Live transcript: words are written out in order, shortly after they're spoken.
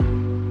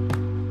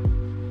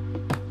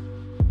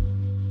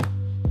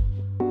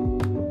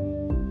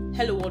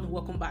Hello and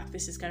welcome back.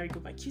 This is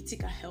Carigo by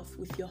Cutica Health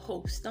with your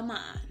host,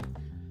 Aman.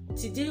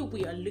 Today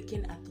we are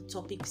looking at the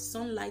topic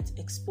sunlight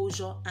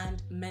exposure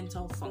and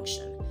mental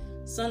function.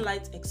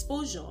 Sunlight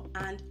exposure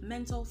and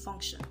mental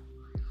function.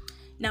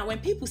 Now, when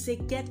people say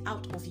get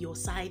out of your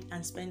side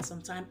and spend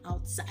some time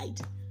outside,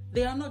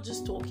 they are not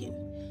just talking.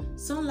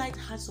 Sunlight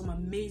has some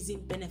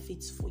amazing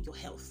benefits for your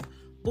health,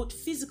 both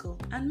physical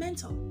and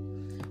mental.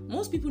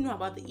 Most people know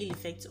about the ill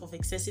effects of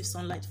excessive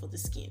sunlight for the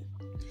skin,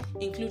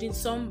 including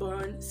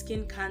sunburn,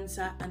 skin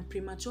cancer, and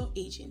premature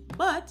aging,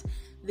 but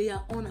they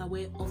are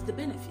unaware of the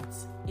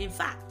benefits. In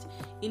fact,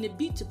 in a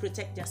bid to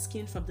protect their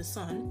skin from the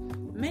sun,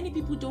 many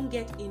people don't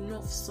get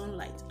enough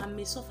sunlight and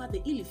may suffer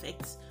the ill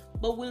effects,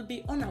 but will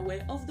be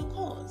unaware of the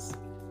cause.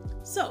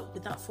 So,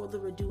 without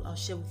further ado, I'll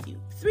share with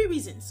you 3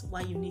 reasons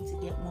why you need to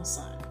get more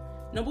sun.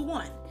 Number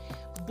 1,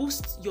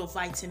 boost your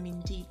vitamin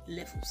D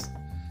levels.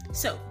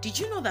 So, did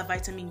you know that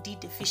vitamin D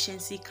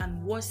deficiency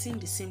can worsen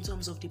the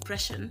symptoms of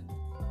depression?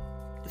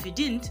 If you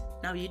didn't,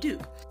 now you do.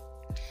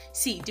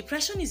 See,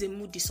 depression is a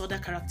mood disorder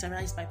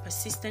characterized by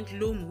persistent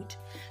low mood,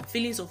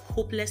 feelings of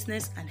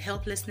hopelessness and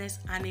helplessness,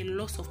 and a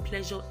loss of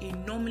pleasure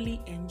in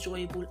normally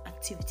enjoyable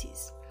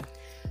activities.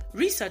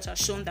 Research has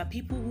shown that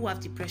people who have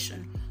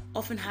depression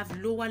often have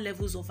lower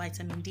levels of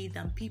vitamin D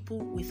than people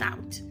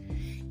without.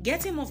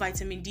 Getting more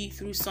vitamin D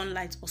through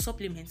sunlight or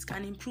supplements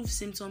can improve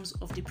symptoms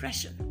of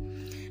depression.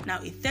 Now,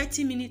 a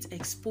 30-minute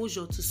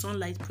exposure to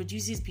sunlight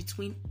produces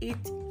between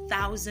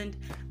 8,000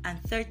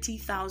 and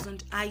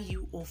 30,000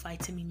 IU of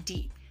vitamin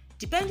D,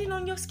 depending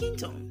on your skin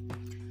tone.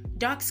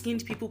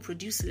 Dark-skinned people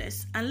produce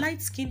less, and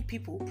light-skinned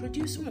people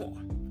produce more.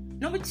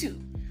 Number 2,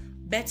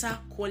 better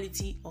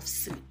quality of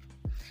sleep.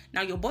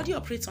 Now, your body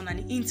operates on an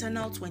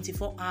internal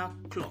 24-hour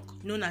clock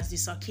known as the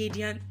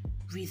circadian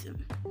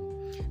rhythm.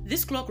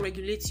 This clock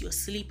regulates your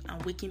sleep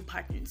and waking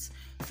patterns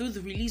through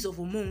the release of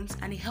hormones,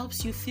 and it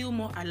helps you feel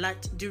more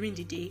alert during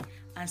the day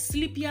and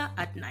sleepier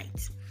at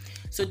night.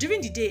 So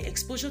during the day,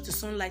 exposure to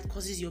sunlight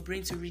causes your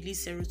brain to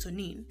release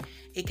serotonin,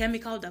 a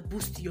chemical that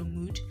boosts your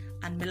mood,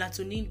 and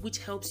melatonin, which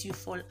helps you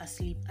fall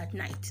asleep at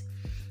night.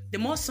 The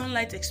more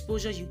sunlight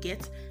exposure you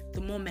get,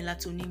 the more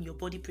melatonin your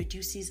body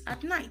produces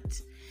at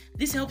night.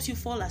 This helps you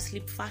fall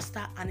asleep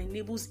faster and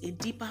enables a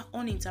deeper,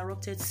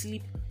 uninterrupted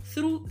sleep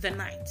through the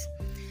night.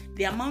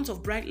 The amount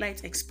of bright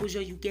light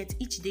exposure you get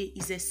each day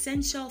is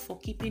essential for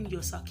keeping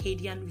your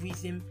circadian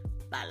rhythm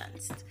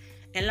balanced.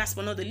 And last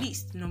but not the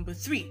least, number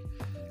 3,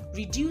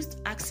 reduced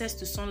access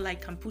to sunlight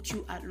can put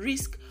you at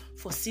risk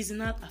for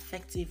seasonal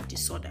affective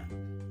disorder.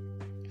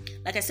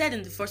 Like I said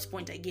in the first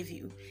point I gave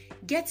you,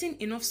 getting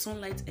enough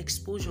sunlight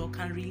exposure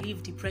can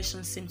relieve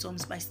depression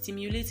symptoms by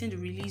stimulating the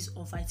release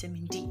of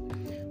vitamin D.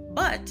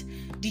 But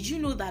did you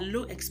know that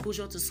low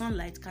exposure to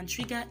sunlight can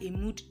trigger a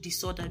mood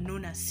disorder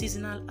known as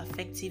seasonal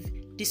affective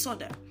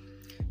disorder?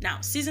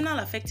 Now, seasonal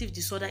affective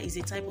disorder is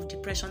a type of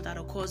depression that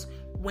occurs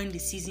when the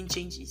season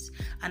changes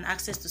and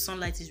access to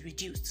sunlight is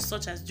reduced,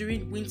 such as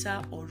during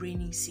winter or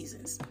rainy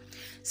seasons.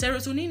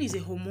 Serotonin is a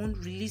hormone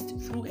released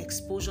through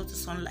exposure to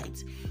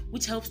sunlight,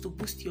 which helps to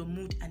boost your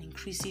mood and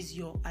increases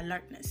your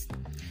alertness.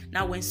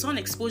 Now, when sun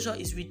exposure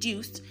is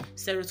reduced,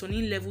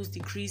 serotonin levels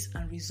decrease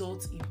and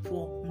results in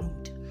poor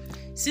mood.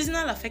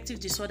 Seasonal affective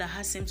disorder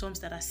has symptoms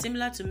that are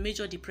similar to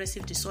major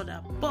depressive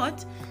disorder,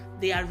 but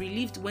they are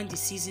relieved when the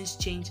seasons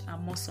change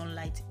and more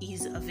sunlight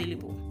is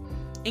available.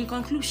 In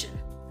conclusion,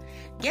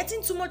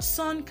 getting too much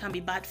sun can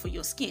be bad for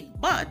your skin,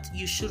 but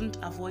you shouldn't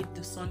avoid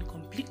the sun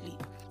completely.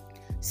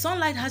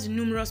 Sunlight has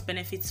numerous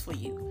benefits for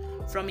you,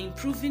 from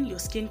improving your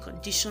skin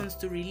conditions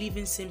to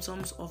relieving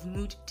symptoms of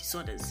mood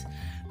disorders.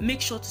 Make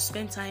sure to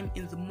spend time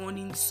in the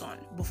morning sun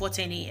before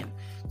 10 a.m.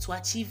 to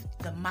achieve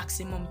the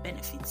maximum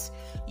benefits.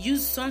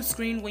 Use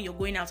sunscreen when you're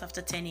going out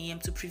after 10 a.m.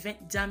 to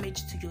prevent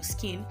damage to your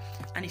skin,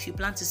 and if you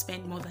plan to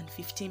spend more than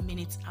 15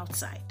 minutes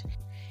outside.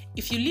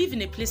 If you live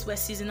in a place where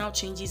seasonal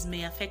changes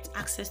may affect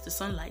access to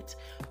sunlight,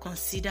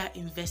 consider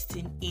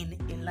investing in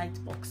a light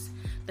box.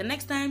 The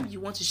next time you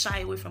want to shy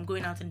away from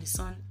going out in the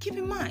sun, keep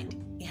in mind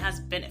it has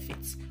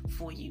benefits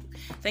for you.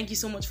 Thank you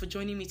so much for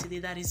joining me today.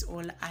 That is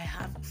all I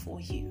have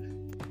for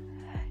you.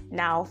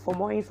 Now, for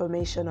more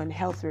information on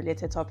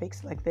health-related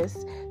topics like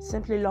this,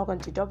 simply log on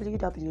to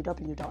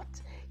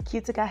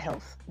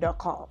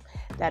www.cuticahealth.com.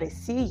 That is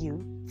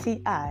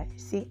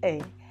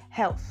CUTICA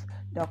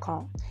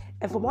health.com.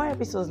 And for more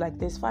episodes like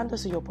this, find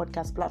us on your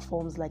podcast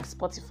platforms like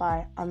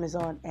Spotify,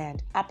 Amazon,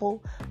 and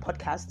Apple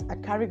Podcasts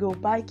at Carigo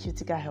by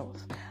Cutica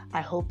Health.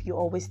 I hope you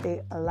always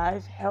stay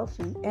alive,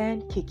 healthy,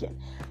 and kicking.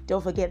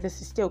 Don't forget,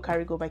 this is still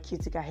Carigo by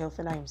Cutica Health,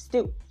 and I am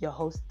still your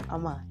host,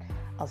 Aman.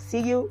 I'll see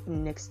you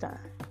next time.